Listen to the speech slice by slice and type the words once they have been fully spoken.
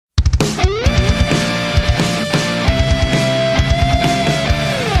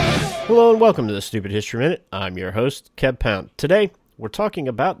Hello and welcome to the Stupid History Minute. I'm your host, Kev Pound. Today, we're talking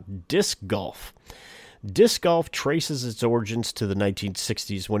about disc golf. Disc golf traces its origins to the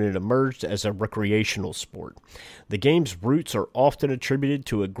 1960s when it emerged as a recreational sport. The game's roots are often attributed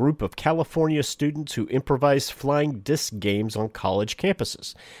to a group of California students who improvised flying disc games on college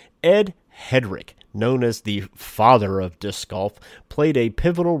campuses. Ed Headrick, known as the father of disc golf, played a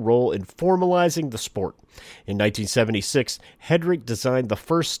pivotal role in formalizing the sport. In 1976, Headrick designed the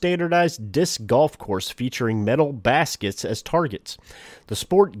first standardized disc golf course featuring metal baskets as targets. The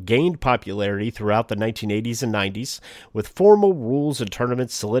sport gained popularity throughout the 1980s and 90s, with formal rules and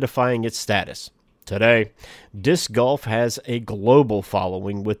tournaments solidifying its status. Today, disc golf has a global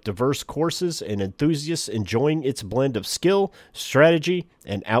following with diverse courses and enthusiasts enjoying its blend of skill, strategy,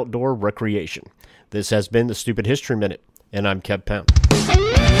 and outdoor recreation. This has been the Stupid History Minute, and I'm Kev Pound.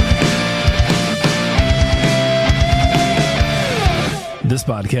 This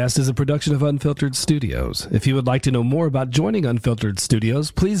podcast is a production of Unfiltered Studios. If you would like to know more about joining Unfiltered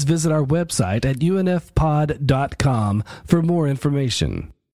Studios, please visit our website at unfpod.com for more information.